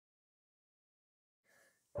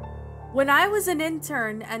When I was an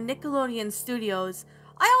intern at Nickelodeon Studios,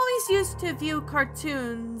 I always used to view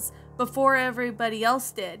cartoons before everybody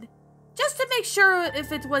else did, just to make sure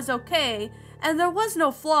if it was okay and there was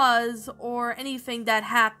no flaws or anything that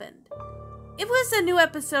happened. It was a new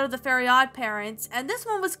episode of the very OddParents, and this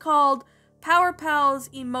one was called Power Pals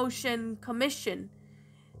Emotion Commission.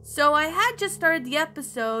 So I had just started the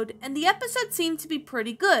episode, and the episode seemed to be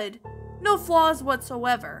pretty good. No flaws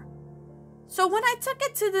whatsoever. So when I took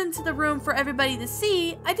it into the room for everybody to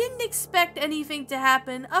see, I didn't expect anything to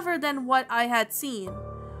happen other than what I had seen.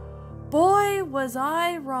 Boy, was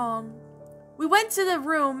I wrong. We went to the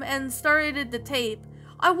room and started the tape.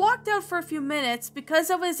 I walked out for a few minutes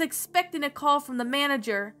because I was expecting a call from the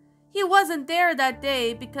manager. He wasn't there that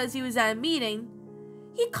day because he was at a meeting.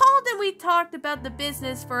 He called and we talked about the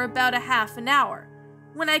business for about a half an hour.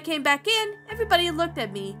 When I came back in, everybody looked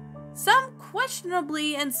at me. Some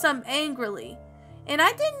questionably and some angrily, and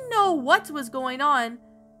I didn't know what was going on.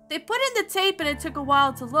 They put in the tape and it took a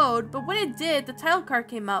while to load, but when it did, the title card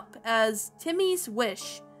came up as Timmy's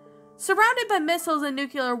Wish. Surrounded by missiles and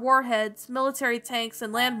nuclear warheads, military tanks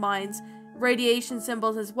and landmines, radiation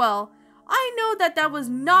symbols as well, I know that was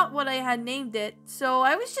not what I had named it, so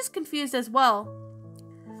I was just confused as well.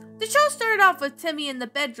 The show started off with Timmy in the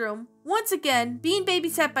bedroom, once again being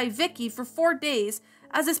babysat by Vicky for 4 days,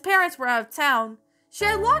 as his parents were out of town. She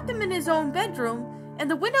had locked him in his own bedroom,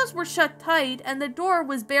 and the windows were shut tight, and the door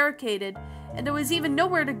was barricaded, and there was even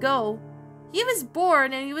nowhere to go. He was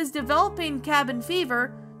bored, and he was developing cabin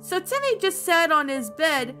fever, so Timmy just sat on his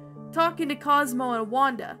bed, talking to Cosmo and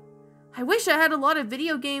Wanda. "I wish I had a lot of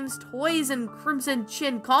video games, toys, and Crimson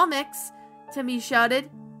Chin comics," Timmy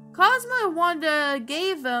shouted. Cosmo and Wanda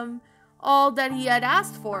gave him all that he had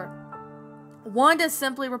asked for. Wanda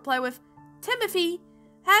simply replied with, "Timothy,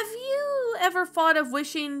 have you ever thought of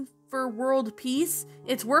wishing for world peace?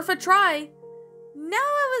 It's worth a try." Now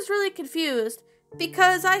I was really confused,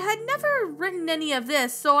 because I had never written any of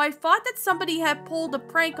this, so I thought that somebody had pulled a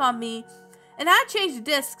prank on me and had changed the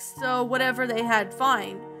discs, so whatever they had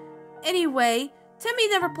fine. Anyway, Timmy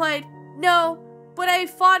then replied, "No, but I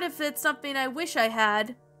thought if it's something I wish I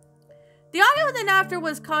had." The audio then after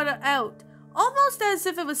was cut out, almost as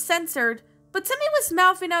if it was censored, but Timmy was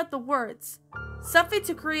mouthing out the words. Something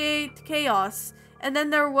to create chaos, and then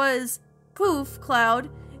there was poof cloud,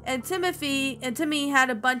 and Timmy had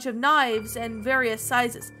a bunch of knives and various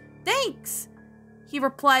sizes. "Thanks," he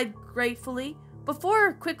replied gratefully,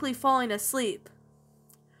 before quickly falling asleep.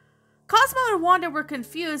 Cosmo and Wanda were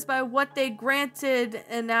confused by what they granted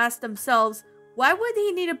and asked themselves, why would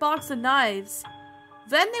he need a box of knives?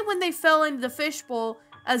 Then when they fell into the fishbowl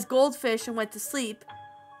as goldfish and went to sleep.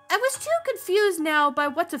 I was too confused now by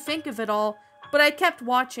what to think of it all, but I kept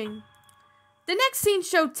watching. The next scene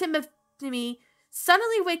showed Timmy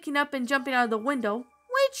suddenly waking up and jumping out of the window,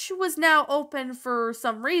 which was now open for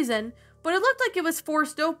some reason, but it looked like it was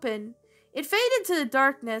forced open. It faded into the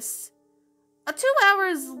darkness. 2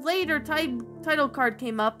 hours later, title card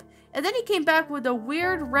came up, and then he came back with a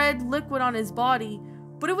weird red liquid on his body,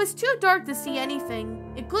 but it was too dark to see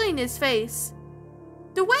anything, including his face.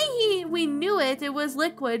 The way we knew it was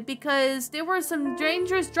liquid because there were some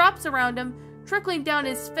dangerous drops around him trickling down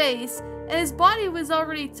his face, and his body was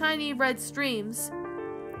already tiny red streams.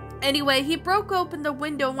 Anyway, he broke open the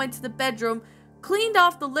window and went to the bedroom, cleaned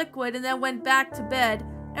off the liquid, and then went back to bed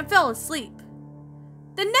and fell asleep.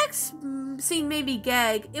 The next scene made me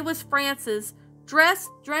gag. It was Francis,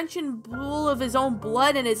 dressed, drenched in pool of his own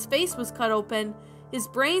blood, and his face was cut open. His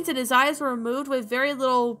brains and his eyes were removed with very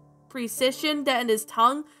little precision, and his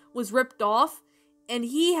tongue was ripped off, and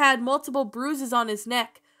he had multiple bruises on his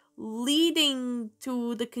neck, leading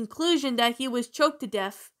to the conclusion that he was choked to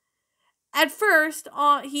death. At first,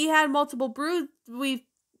 he had multiple bruises,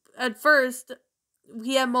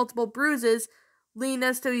 leading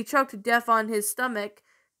us to be choked to death on his stomach,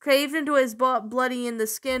 caved into his bloody in the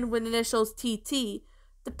skin with initials TT.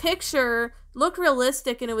 The picture looked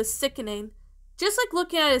realistic and it was sickening. Just like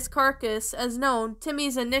looking at his carcass, as known,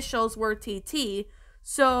 Timmy's initials were TT,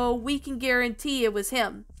 so we can guarantee it was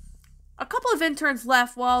him. A couple of interns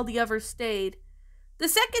left while the others stayed. The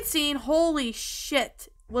second scene, holy shit,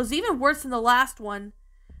 was even worse than the last one.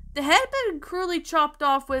 The head had been cruelly chopped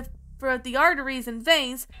off for the arteries and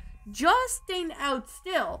veins jutting out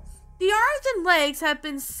still. The arms and legs had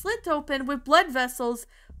been slit open with blood vessels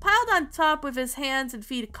piled on top with his hands and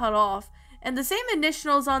feet cut off, and the same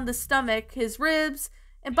initials on the stomach, his ribs,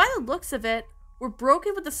 and by the looks of it, were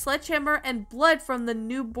broken with a sledgehammer, and blood from the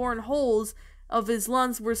newborn holes of his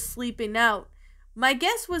lungs were sleeping out. My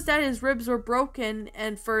guess was that his ribs were broken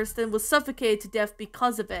and was suffocated to death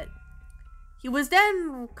because of it. He was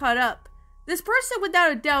then cut up. This person,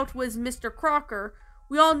 without a doubt, was Mr. Crocker.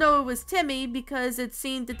 We all know it was Timmy because it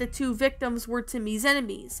seemed that the two victims were Timmy's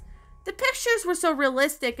enemies. The pictures were so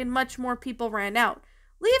realistic and much more people ran out,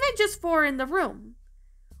 leaving just 4 in the room.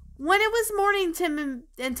 When it was morning,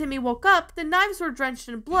 Timmy woke up. The knives were drenched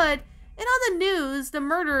in blood, and on the news, the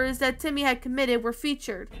murders that Timmy had committed were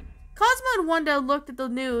featured. Cosmo and Wanda looked at the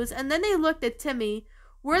news, and then they looked at Timmy,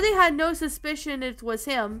 where they had no suspicion it was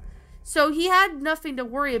him, so he had nothing to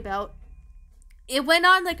worry about. It went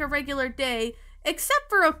on like a regular day, except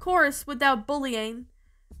for, of course, without bullying.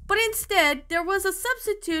 But instead, there was a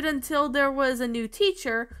substitute until there was a new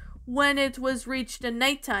teacher when it was reached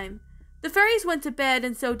nighttime. The fairies went to bed,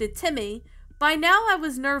 and so did Timmy. By now, I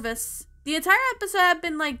was nervous. The entire episode had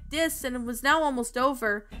been like this, and it was now almost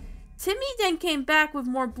over. Timmy then came back with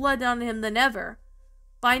more blood on him than ever.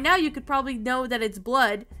 By now, you could probably know that it's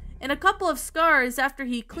blood, and a couple of scars after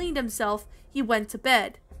he cleaned himself, he went to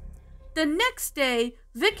bed. The next day,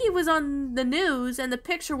 Vicky was on the news, and the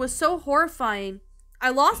picture was so horrifying. I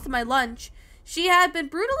lost my lunch. She had been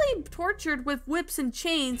brutally tortured with whips and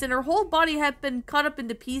chains, and her whole body had been cut up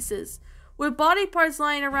into pieces, with body parts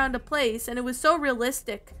lying around the place, and it was so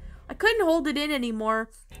realistic. I couldn't hold it in anymore.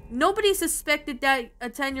 Nobody suspected that a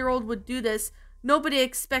 10-year-old would do this. Nobody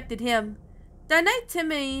expected him. That night,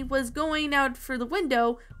 Timmy was going out for the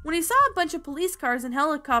window when he saw a bunch of police cars and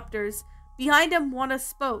helicopters. Behind him, Wanda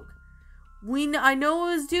spoke. I know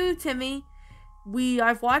it was you, Timmy.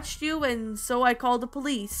 I've watched you, and so I called the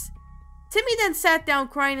police. Timmy then sat down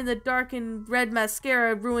crying in the dark, and red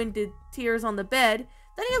mascara ruined the tears on the bed.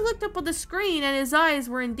 Then he looked up at the screen, and his eyes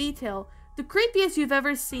were in detail. The creepiest you've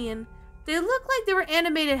ever seen. They looked like they were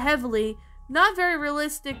animated heavily, not very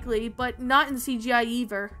realistically, but not in CGI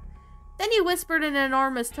either. Then he whispered in an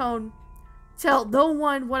enormous tone, "Tell no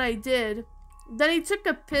one what I did." Then he took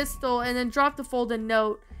a pistol and then dropped the folded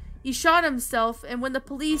note. He shot himself, and when the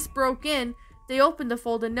police broke in, they opened the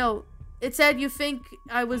folded note. It said, "You think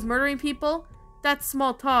I was murdering people? That's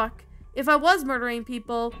small talk. If I was murdering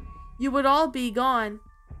people, you would all be gone."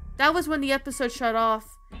 That was when the episode shut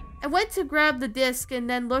off. I went to grab the disc and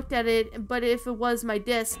then looked at it, but if it was my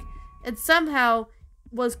disc, it somehow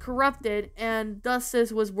was corrupted, and thus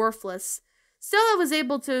this was worthless. Still, I was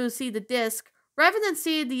able to see the disc, rather than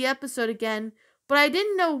see the episode again, but I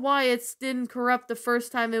didn't know why it didn't corrupt the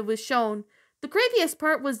first time it was shown. The creepiest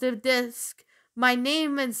part was the disc, my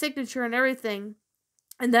name and signature and everything.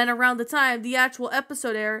 And then around the time the actual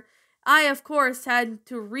episode aired, I, of course, had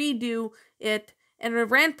to redo it, and it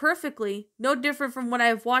ran perfectly, no different from what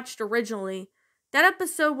I've watched originally. That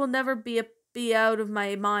episode will never be out of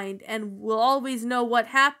my mind, and will always know what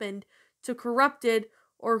happened to Corrupted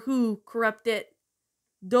or who corrupted it.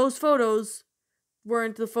 Those photos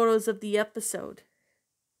weren't the photos of the episode.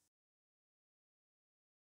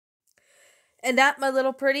 And that, my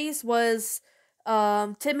little pretties, was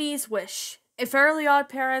Timmy's Wish. A Fairly Odd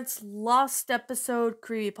Parents lost episode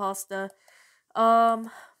creepypasta.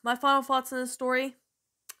 My final thoughts on the story.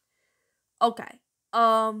 Okay.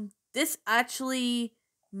 This actually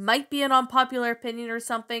might be an unpopular opinion or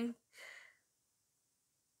something,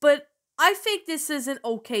 but I think this is an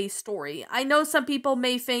okay story. I know some people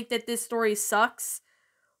may think that this story sucks,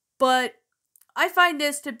 but I find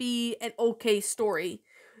this to be an okay story.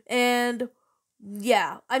 And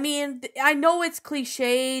yeah, I mean, I know it's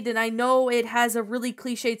cliched, and I know it has a really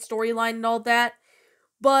cliched storyline and all that,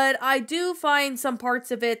 but I do find some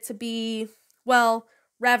parts of it to be, well,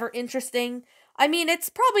 rather interesting. I mean, it's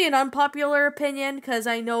probably an unpopular opinion, because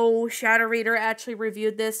I know Shadow Reader actually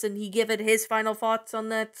reviewed this, and he gave it his final thoughts on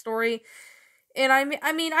that story. And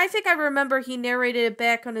I mean, I think I remember he narrated it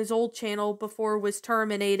back on his old channel before it was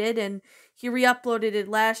terminated, and he re-uploaded it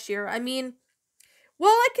last year. I mean, well,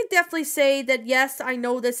 I could definitely say that, yes, I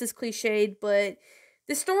know this is cliched, but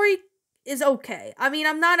the story is okay. I mean,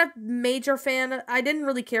 I'm not a major fan. I didn't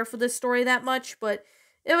really care for this story that much, but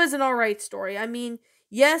it was an alright story. I mean,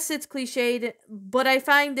 yes, it's cliched, but I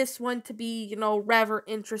find this one to be, rather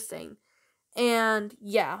interesting. And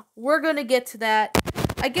yeah, we're gonna get to that.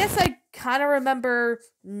 I guess I kind of remember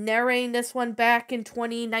narrating this one back in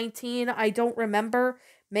 2019. I don't remember.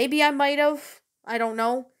 Maybe I might have. I don't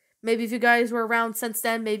know. Maybe if you guys were around since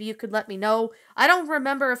then, maybe you could let me know. I don't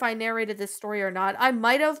remember if I narrated this story or not. I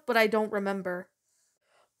might have, but I don't remember.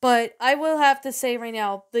 But I will have to say right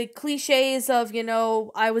now, the cliches of,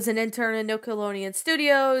 I was an intern in Nickelodeon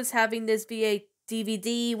Studios, having this VA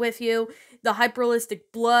DVD with you, the hyperrealistic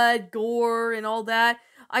blood, gore, and all that.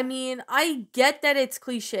 I mean, I get that it's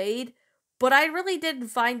cliched, but I really didn't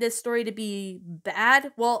find this story to be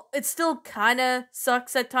bad. Well, it still kind of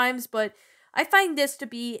sucks at times, but I find this to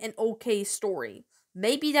be an okay story.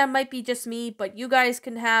 Maybe that might be just me, but you guys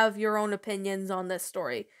can have your own opinions on this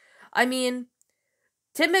story. I mean,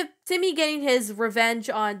 Timmy getting his revenge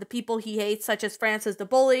on the people he hates, such as Francis the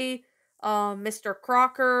bully, Mr.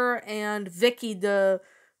 Crocker, and Vicky the,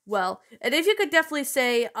 well, and if you could definitely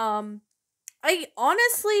say, I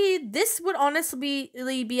honestly, this would honestly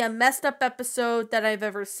be a messed up episode that I've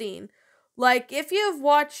ever seen. Like, if you've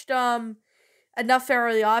watched, enough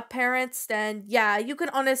Fairly Odd Parents, then yeah, you can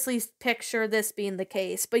honestly picture this being the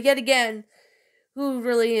case. But yet again, who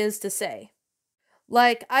really is to say?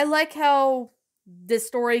 Like, I like how this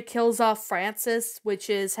story kills off Francis, which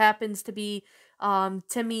is happens to be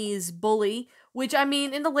Timmy's bully. Which, I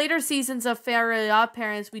mean, in the later seasons of Fairly Odd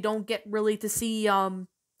Parents, we don't get really to see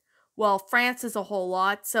well, Francis a whole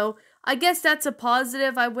lot. So I guess that's a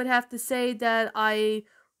positive. I would have to say that I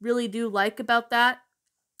really do like about that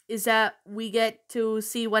is that we get to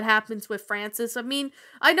see what happens with Francis. I mean,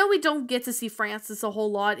 I know we don't get to see Francis a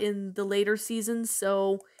whole lot in the later seasons,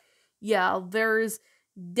 so yeah, there's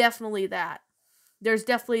definitely that. There's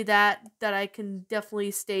definitely that I can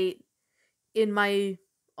definitely state in my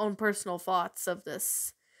own personal thoughts of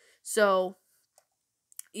this. So,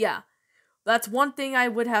 yeah. That's one thing I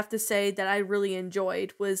would have to say that I really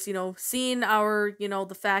enjoyed was, seeing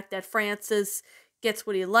the fact that Francis gets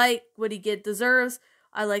what he deserves.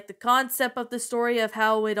 I like the concept of the story of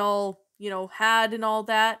how it all, had and all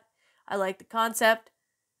that. I like the concept.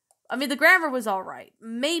 I mean, the grammar was alright.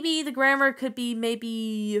 Maybe the grammar could be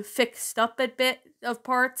maybe fixed up a bit of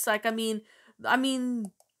parts. Like, I mean,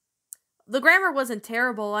 the grammar wasn't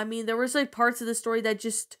terrible. I mean, there was like parts of the story that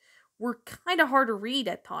just were kind of hard to read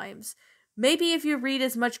at times. Maybe if you read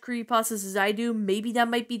as much creepypastas as I do, maybe that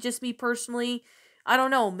might be just me personally. I don't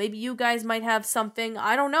know. Maybe you guys might have something.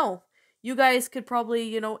 I don't know. You guys could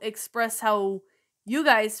probably, express how you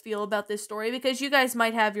guys feel about this story because you guys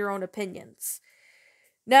might have your own opinions.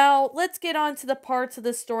 Now, let's get on to the parts of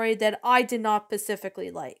the story that I did not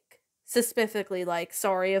specifically like.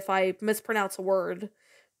 Sorry if I mispronounce a word,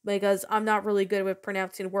 because I'm not really good with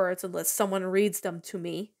pronouncing words unless someone reads them to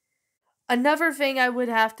me. Another thing I would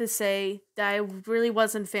have to say that I really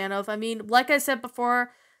wasn't a fan of, I mean, like I said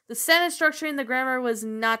before, the sentence structure and the grammar was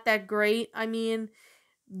not that great. I mean,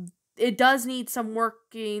 it does need some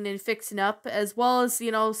working and fixing up, as well as,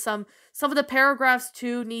 some of the paragraphs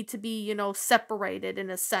too need to be, separated in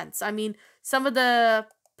a sense. I mean, some of the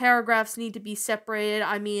paragraphs need to be separated.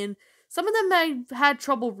 I mean, some of them I had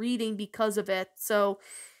trouble reading because of it. So,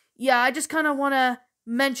 yeah, I just kind of want to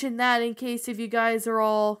mention that in case if you guys are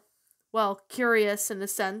all, well, curious in a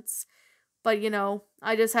sense. But,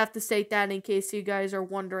 I just have to state that in case you guys are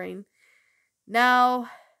wondering. Now,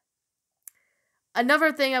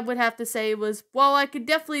 another thing I would have to say was, well, I could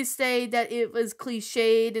definitely say that it was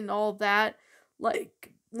cliched and all that. Like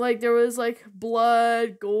there was like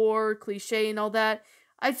blood, gore, cliche and all that.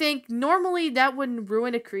 I think normally that wouldn't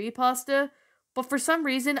ruin a creepypasta, but for some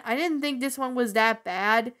reason I didn't think this one was that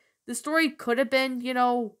bad. The story could have been,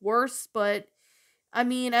 worse, but I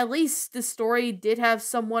mean, at least the story did have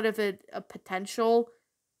somewhat of a potential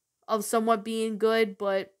of somewhat being good,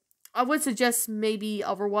 but I would suggest maybe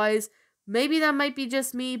otherwise. Maybe that might be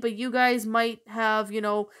just me, but you guys might have,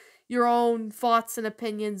 your own thoughts and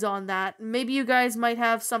opinions on that. Maybe you guys might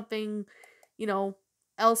have something,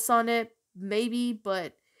 else on it. Maybe,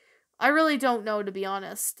 but I really don't know, to be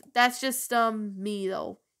honest. That's just, me,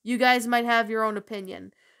 though. You guys might have your own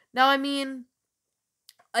opinion. Now, I mean,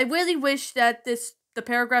 I really wish that the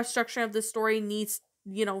paragraph structure of the story needs,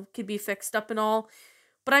 could be fixed up and all.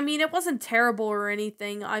 But I mean, it wasn't terrible or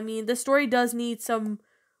anything. I mean, the story does need some,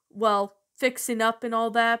 well, fixing up and all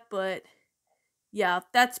that, but yeah,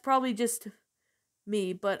 that's probably just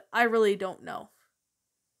me, but I really don't know.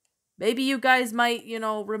 Maybe you guys might,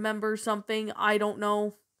 remember something. I don't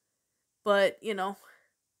know. But,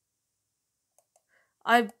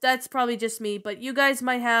 that's probably just me, but you guys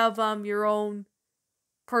might have your own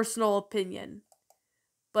personal opinion.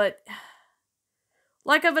 But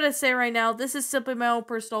like I'm gonna say right now, this is simply my own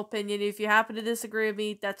personal opinion. If you happen to disagree with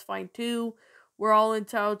me, that's fine too. We're all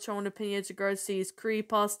entitled to our own opinions regards to these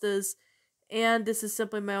creepypastas, and this is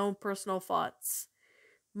simply my own personal thoughts.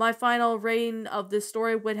 My final rating of this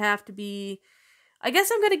story would have to be, I guess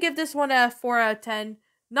I'm gonna give this one a 4 out of 10.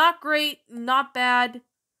 Not great, not bad,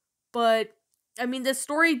 but I mean, the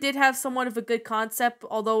story did have somewhat of a good concept,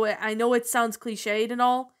 although I know it sounds cliched and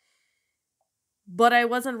all. But I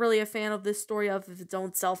wasn't really a fan of this story of its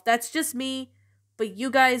own self. That's just me, but you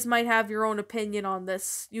guys might have your own opinion on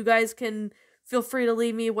this. You guys can feel free to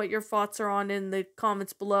leave me what your thoughts are on in the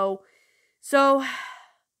comments below. So,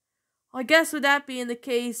 I guess with that being the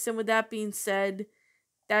case, and with that being said,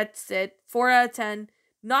 that's it. 4 out of 10.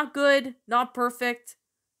 Not good, not perfect,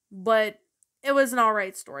 but it was an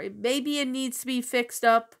alright story. Maybe it needs to be fixed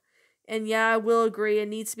up, and yeah, I will agree, it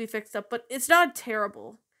needs to be fixed up, but it's not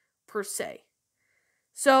terrible, per se.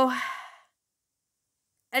 So,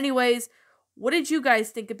 anyways, what did you guys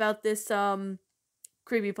think about this,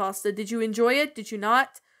 creepypasta? Did you enjoy it? Did you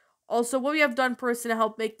not? Also, what we have done person to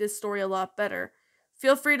help make this story a lot better?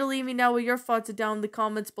 Feel free to leave me know what your thoughts are down in the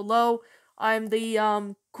comments below. I'm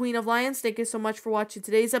the Queen of Lions. Thank you so much for watching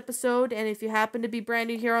today's episode. And if you happen to be brand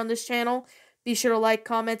new here on this channel, be sure to like,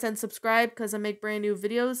 comment, and subscribe because I make brand new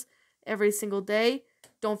videos every single day.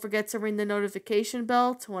 Don't forget to ring the notification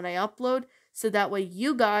bell to when I upload so that way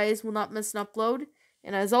you guys will not miss an upload.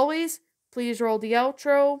 And as always, please roll the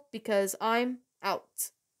outro because I'm out.